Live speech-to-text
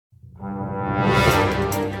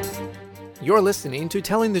You're listening to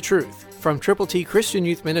Telling the Truth from Triple T Christian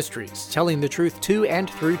Youth Ministries, telling the truth to and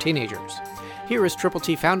through teenagers. Here is Triple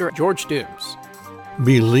T founder George Dooms.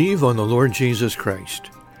 Believe on the Lord Jesus Christ.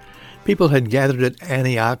 People had gathered at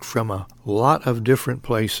Antioch from a lot of different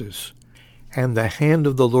places, and the hand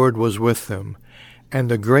of the Lord was with them,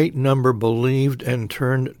 and a great number believed and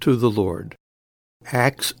turned to the Lord.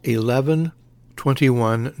 Acts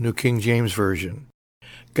 11:21, New King James Version.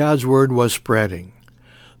 God's word was spreading.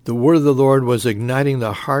 The word of the Lord was igniting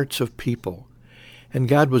the hearts of people, and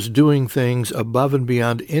God was doing things above and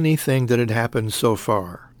beyond anything that had happened so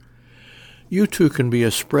far. You too can be a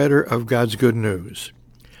spreader of God's good news,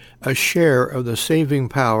 a share of the saving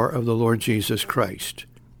power of the Lord Jesus Christ.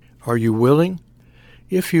 Are you willing?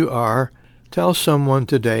 If you are, tell someone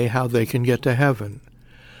today how they can get to heaven.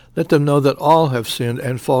 Let them know that all have sinned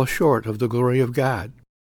and fall short of the glory of God.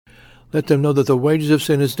 Let them know that the wages of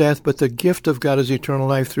sin is death, but the gift of God is eternal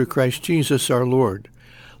life through Christ Jesus our Lord.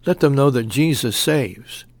 Let them know that Jesus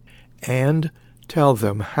saves. And tell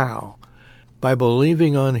them how. By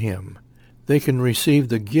believing on Him, they can receive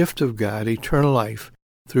the gift of God, eternal life,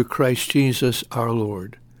 through Christ Jesus our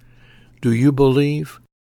Lord. Do you believe,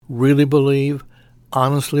 really believe,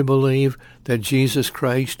 honestly believe that Jesus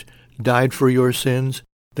Christ died for your sins,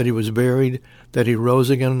 that He was buried, that He rose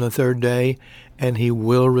again on the third day, and He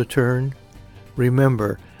will return?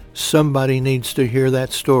 Remember, somebody needs to hear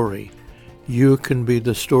that story. You can be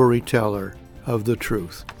the storyteller of the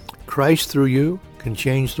truth. Christ through you can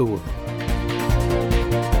change the world.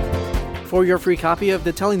 For your free copy of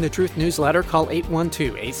the Telling the Truth newsletter, call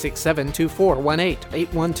 812-867-2418,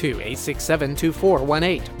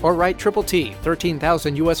 812-867-2418, or write Triple T,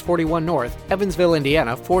 13,000 U.S. 41 North, Evansville,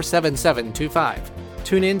 Indiana, 47725.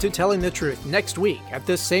 Tune in to Telling the Truth next week at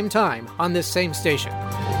this same time on this same station.